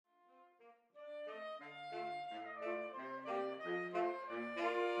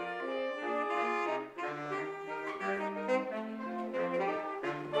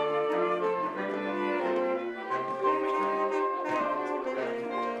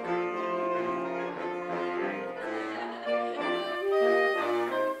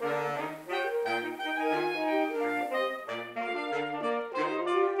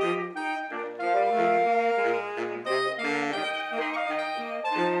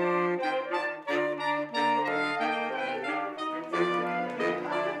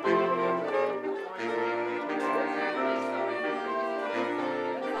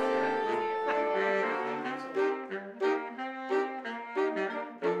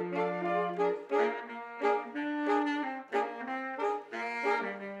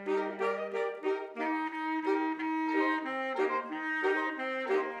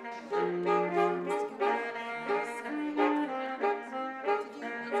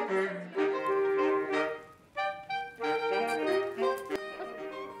Afterwards,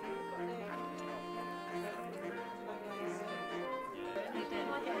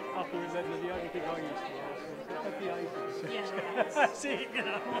 then the only thing I used to do was the see, you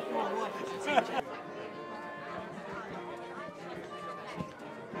know.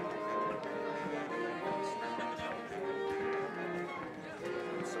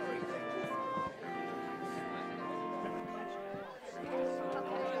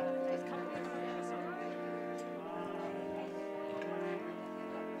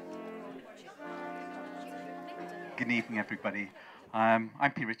 Good evening, everybody. I'm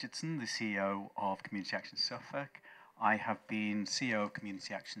Pete Richardson, the CEO of Community Action Suffolk. I have been CEO of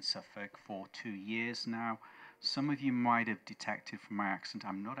Community Action Suffolk for 2 years now. Some of you might have detected from my accent,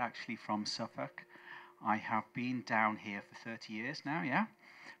 I'm not actually from Suffolk. I have been down here for 30 years now, yeah?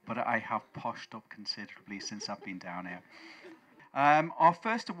 But I have poshed up considerably since I've been down here. Our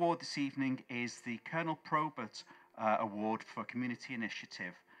first award this evening is the Colonel Probert Award for Community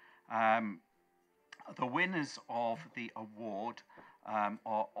Initiative. The winners of the award are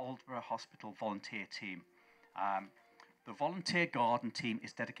Aldborough Hospital volunteer team. The volunteer garden team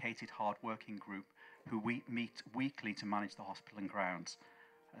is a dedicated, hard-working group who meet weekly to manage the hospital and grounds.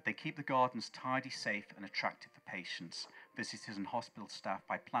 They keep the gardens tidy, safe and attractive for patients, visitors and hospital staff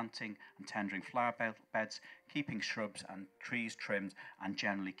by planting and tendering flower beds, keeping shrubs and trees trimmed and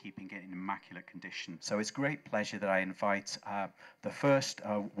generally keeping it in immaculate condition. So it's a great pleasure that I invite the first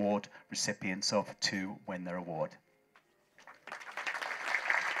award recipients up to win their award.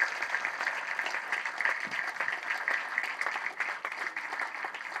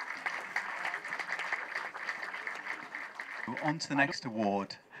 On to the next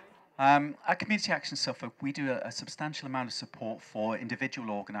award. At Community Action Suffolk, we do a substantial amount of support for individual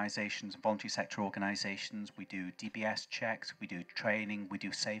organisations, voluntary sector organisations. We do DBS checks, we do training, we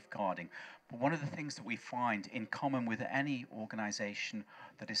do safeguarding. But one of the things that we find in common with any organisation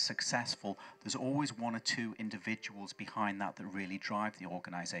that is successful, there's always one or two individuals behind that really drive the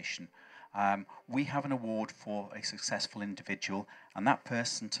organisation. We have an award for a successful individual, and that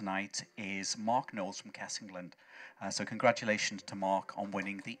person tonight is Mark Knowles from Kessingland. So congratulations to Mark on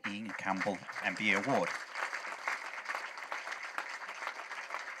winning the Ian Campbell MBE Award.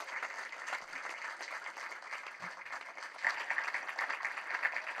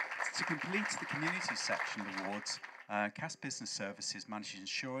 To complete the community section awards, CAS Business Services manages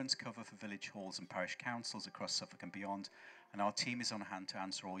insurance cover for village halls and parish councils across Suffolk and beyond, and our team is on hand to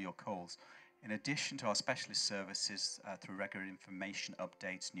answer all your calls. In addition to our specialist services through regular information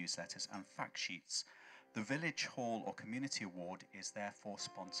updates, newsletters and fact sheets, the Village Hall or Community Award is therefore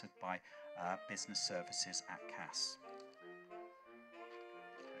sponsored by Business Services at CAS.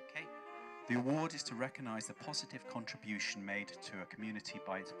 Okay. The award is to recognise the positive contribution made to a community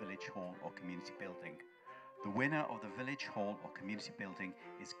by its village hall or community building. The winner of the Village Hall or Community Building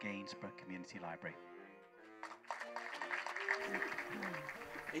is Gainsborough Community Library.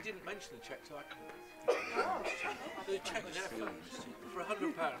 He didn't mention the cheque, so I can. The cheque there for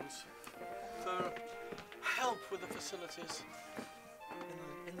 £100 for help with the facilities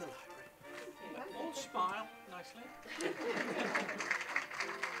in the library. All smile nicely.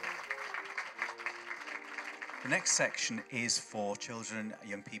 The next section is for children,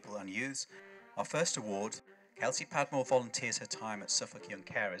 young people and youths. Our first award, Kelsey Padmore volunteers her time at Suffolk Young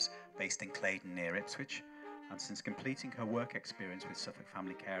Carers, based in Claydon near Ipswich. And since completing her work experience with Suffolk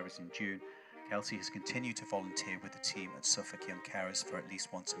Family Carers in June, Kelsey has continued to volunteer with the team at Suffolk Young Carers for at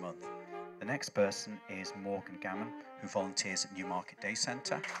least once a month. The next person is Morgan Gammon, who volunteers at Newmarket Day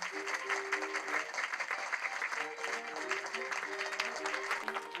Centre.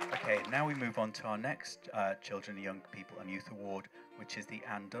 Okay, now we move on to our next Children, Young People and Youth Award, which is the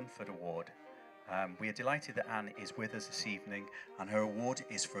Anne Dunford Award. We are delighted that Anne is with us this evening, and her award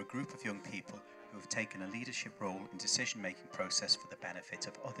is for a group of young people who have taken a leadership role in decision-making process for the benefit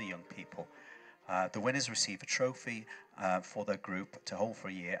of other young people. The winners receive a trophy for their group to hold for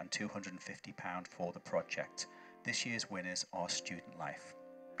a year and £250 for the project. This year's winners are Student Life.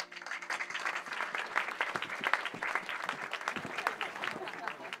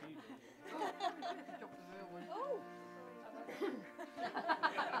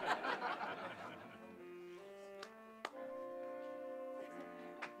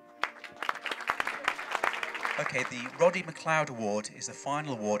 Okay, the Roddy MacLeod Award is the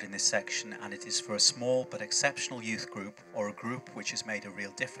final award in this section, and it is for a small but exceptional youth group or a group which has made a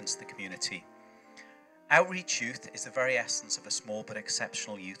real difference to the community. Outreach Youth is the very essence of a small but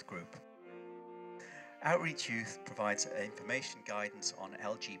exceptional youth group. Outreach Youth provides information guidance on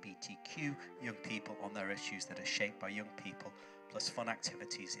LGBTQ young people on their issues that are shaped by young people, plus fun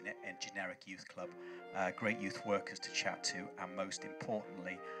activities in generic youth club, great youth workers to chat to, and most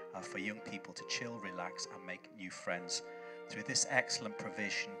importantly, for young people to chill, relax and make new friends. Through this excellent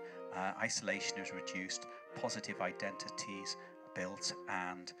provision, isolation is reduced, positive identities built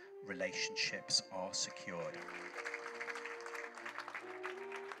and relationships are secured.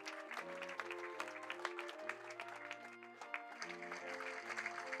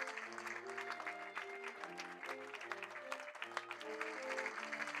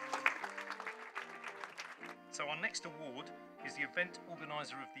 So our next award is the Event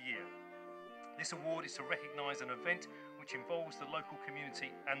Organiser of the Year. This award is to recognise an event which involves the local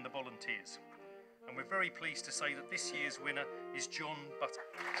community and the volunteers. And we're very pleased to say that this year's winner is John Butter.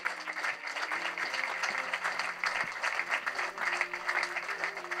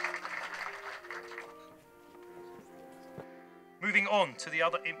 Moving on to the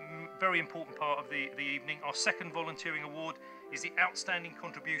other very important part of the evening, our second volunteering award is the Outstanding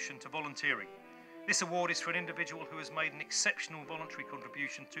Contribution to Volunteering. This award is for an individual who has made an exceptional voluntary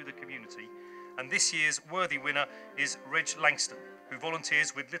contribution to the community, and this year's worthy winner is Reg Langston, who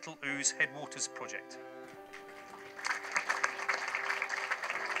volunteers with Little Ooze Headwaters Project.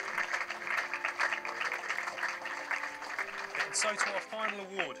 And so to our final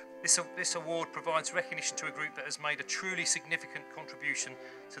award. This award provides recognition to a group that has made a truly significant contribution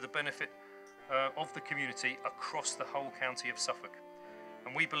to the benefit of the community across the whole county of Suffolk.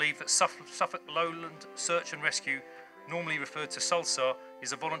 And we believe that Suffolk Lowland Search and Rescue, normally referred to SALSA,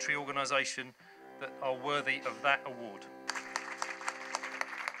 is a voluntary organisation that are worthy of that award.